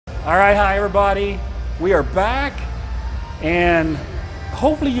All right, hi everybody. We are back, and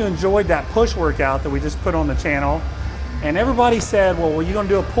hopefully you enjoyed that push workout that we just put on the channel. And everybody said, well, are you gonna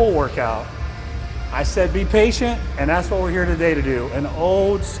do a pull workout? I said, be patient, and that's what we're here today to do. An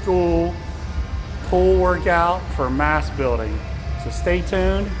old school pull workout for mass building. So stay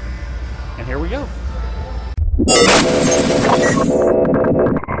tuned, and here we go.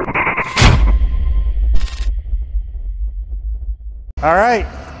 All right.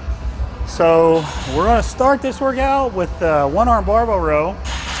 So we're going to start this workout with one arm barbell row.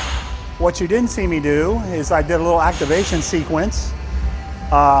 What you didn't see me do is I did a little activation sequence.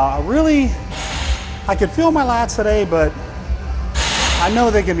 I could feel my lats today, but I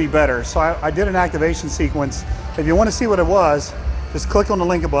know they can be better. So I did an activation sequence. If you want to see what it was, just click on the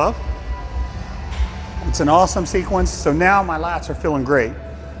link above. It's an awesome sequence. So now my lats are feeling great.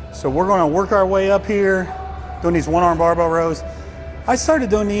 So we're going to work our way up here, doing these one arm barbell rows. I started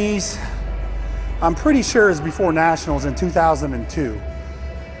doing these, I'm pretty sure it's before Nationals in 2002.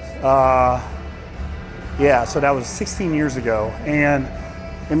 Yeah, so that was 16 years ago. And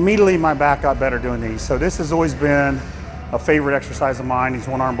immediately my back got better doing these. So this has always been a favorite exercise of mine, these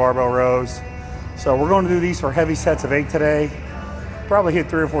one arm barbell rows. So we're going to do these for heavy sets of 8 today. Probably hit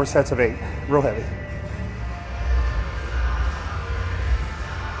 3 or 4 sets of 8, real heavy.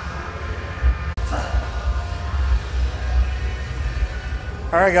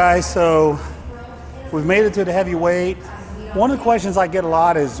 All right guys, so we've made it to the heavyweight. One of the questions I get a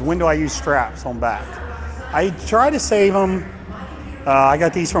lot is, when do I use straps on back? I try to save them. I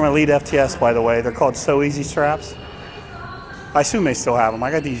got these from Elite FTS, by the way. They're called So Easy straps. I assume they still have them.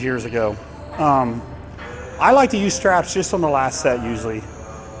 I got these years ago. I like to use straps just on the last set usually.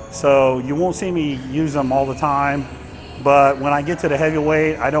 So you won't see me use them all the time, but when I get to the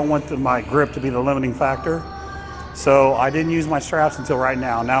heavyweight, I don't want my grip to be the limiting factor. So I didn't use my straps until right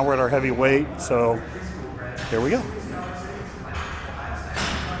now. Now we're at our heavy weight, so here we go.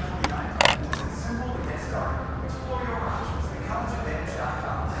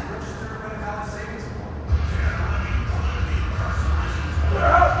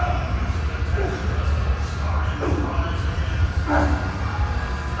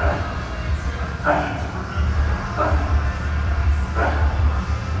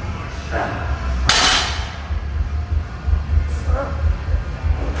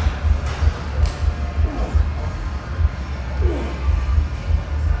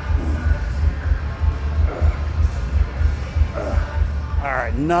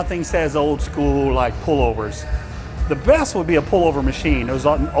 Nothing says old school like pullovers. The best would be a pullover machine. Those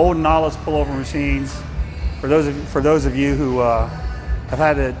old Nautilus pullover machines. For those of you who have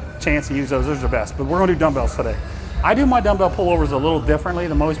had a chance to use those are the best. But we're going to do dumbbells today. I do my dumbbell pullovers a little differently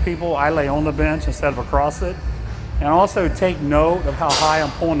than most people. I lay on the bench instead of across it. And also take note of how high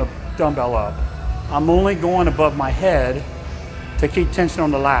I'm pulling the dumbbell up. I'm only going above my head to keep tension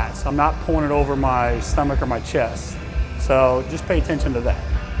on the lats. I'm not pulling it over my stomach or my chest. So just pay attention to that.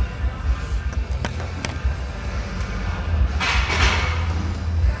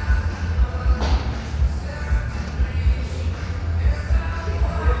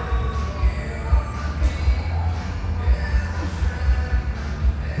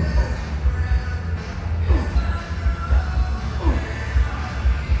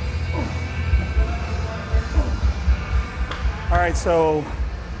 All right, so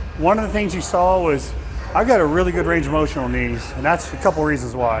one of the things you saw was I've got a really good range of motion on these, and that's a couple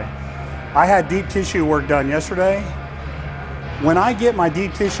reasons why. I had deep tissue work done yesterday. When I get my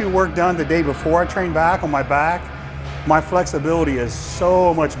deep tissue work done the day before I train back on my back, my flexibility is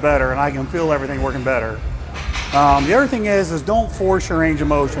so much better and I can feel everything working better. The other thing is don't force your range of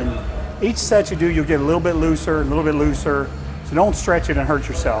motion. Each set you do, you'll get a little bit looser, so don't stretch it and hurt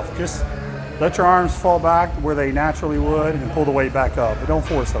yourself. Just let your arms fall back where they naturally would and pull the weight back up, but don't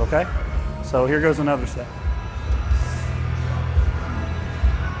force it, okay? So here goes another set.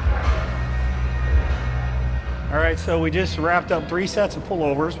 All right, so we just wrapped up 3 sets of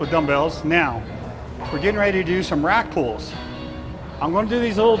pullovers with dumbbells. Now, we're getting ready to do some rack pulls. I'm gonna do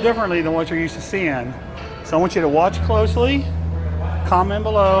these a little differently than what you're used to seeing. So I want you to watch closely, comment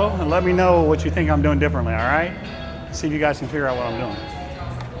below, and let me know what you think I'm doing differently, all right? See if you guys can figure out what I'm doing.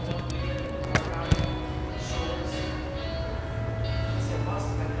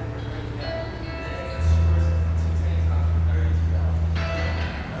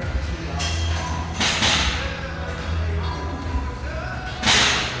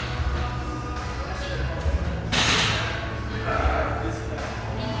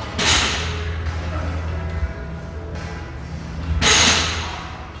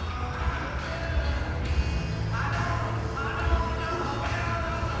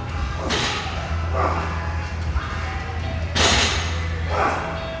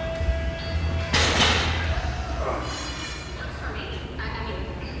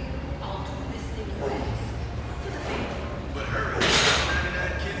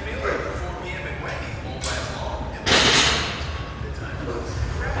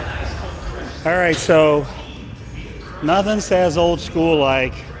 All right, so nothing says old school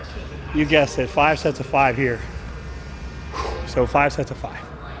like, you guessed it, 5 sets of 5 here. So 5 sets of 5.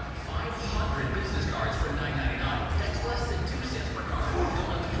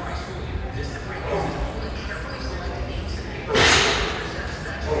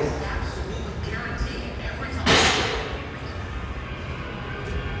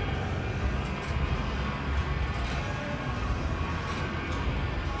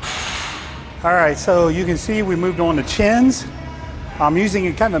 All right, so you can see we moved on to chins. I'm using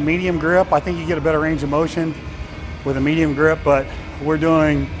a kind of a medium grip. I think you get a better range of motion with a medium grip, but we're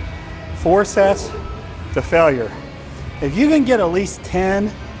doing 4 sets to failure. If you can get at least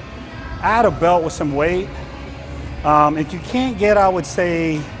 10, add a belt with some weight. If you can't get, I would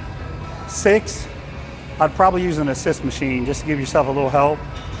say 6, I'd probably use an assist machine just to give yourself a little help.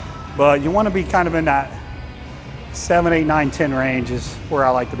 But you want to be kind of in that 7, 8, 9, 10 range is where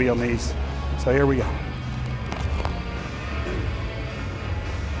I like to be on these. So here we go.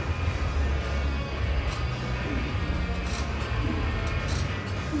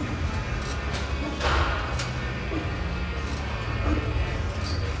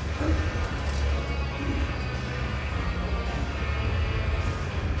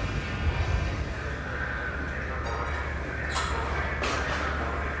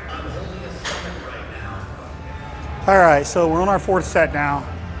 All right, so we're on our 4th set now.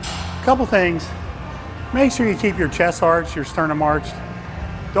 A couple things. Make sure you keep your chest arched, your sternum arched.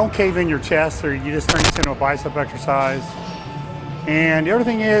 Don't cave in your chest or you just turn this into a bicep exercise. And the other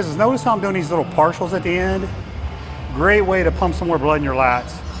thing is notice how I'm doing these little partials at the end. Great way to pump some more blood in your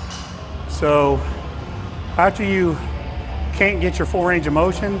lats. So after you can't get your full range of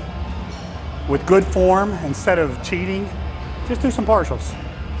motion with good form, instead of cheating, just do some partials.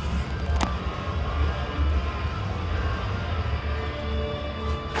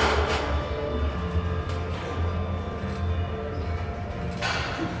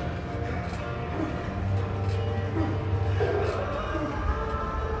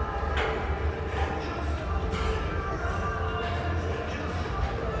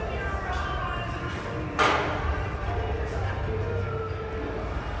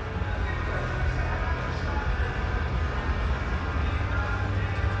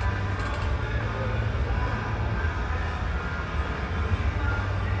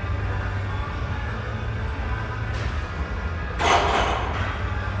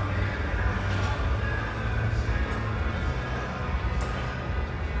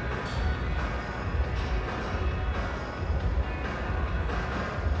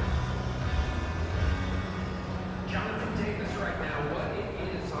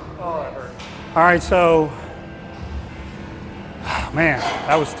 All right, so, man,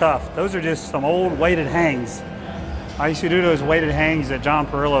 that was tough. Those are just some old weighted hangs. I used to do those weighted hangs at John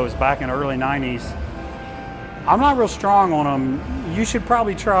Perillo's back in the early 90s. I'm not real strong on them. You should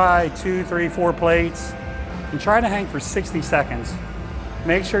probably try 2, 3, 4 plates and try to hang for 60 seconds.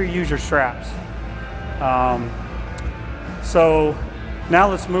 Make sure you use your straps. So now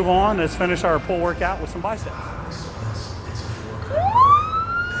let's move on. Let's finish our pull workout with some biceps.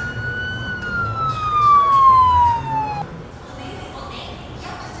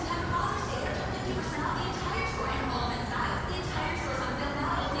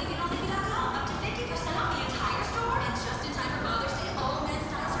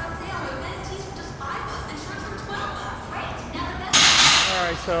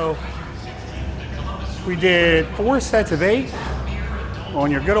 So we did 4 sets of 8 on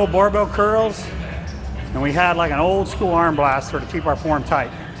your good old barbell curls, and we had like an old school arm blaster to keep our form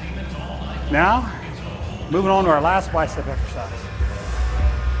tight. Now, moving on to our last bicep exercise.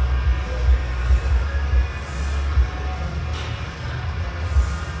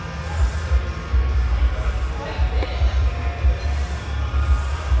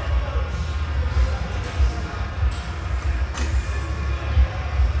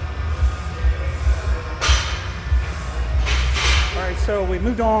 So we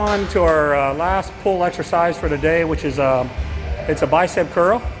moved on to our last pull exercise for the day, which is it's a bicep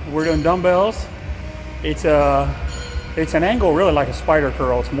curl. We're doing dumbbells. It's an angle really like a spider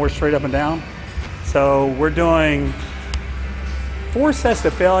curl. It's more straight up and down. So we're doing 4 sets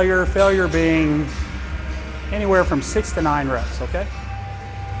to failure. Failure being anywhere from 6 to 9 reps. Okay.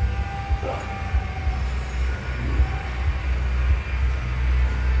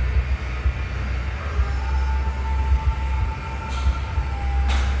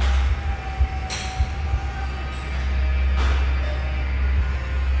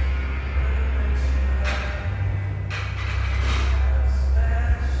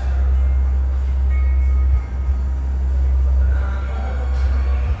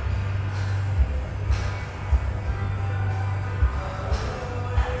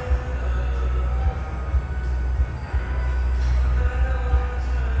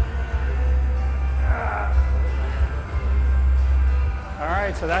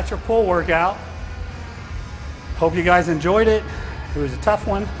 so that's your pull workout. Hope you guys enjoyed it. It was a tough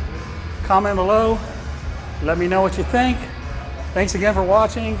one. Comment below. Let me know what you think. Thanks again for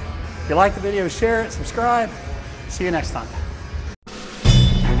watching. If you like the video, share it, subscribe. See you next time.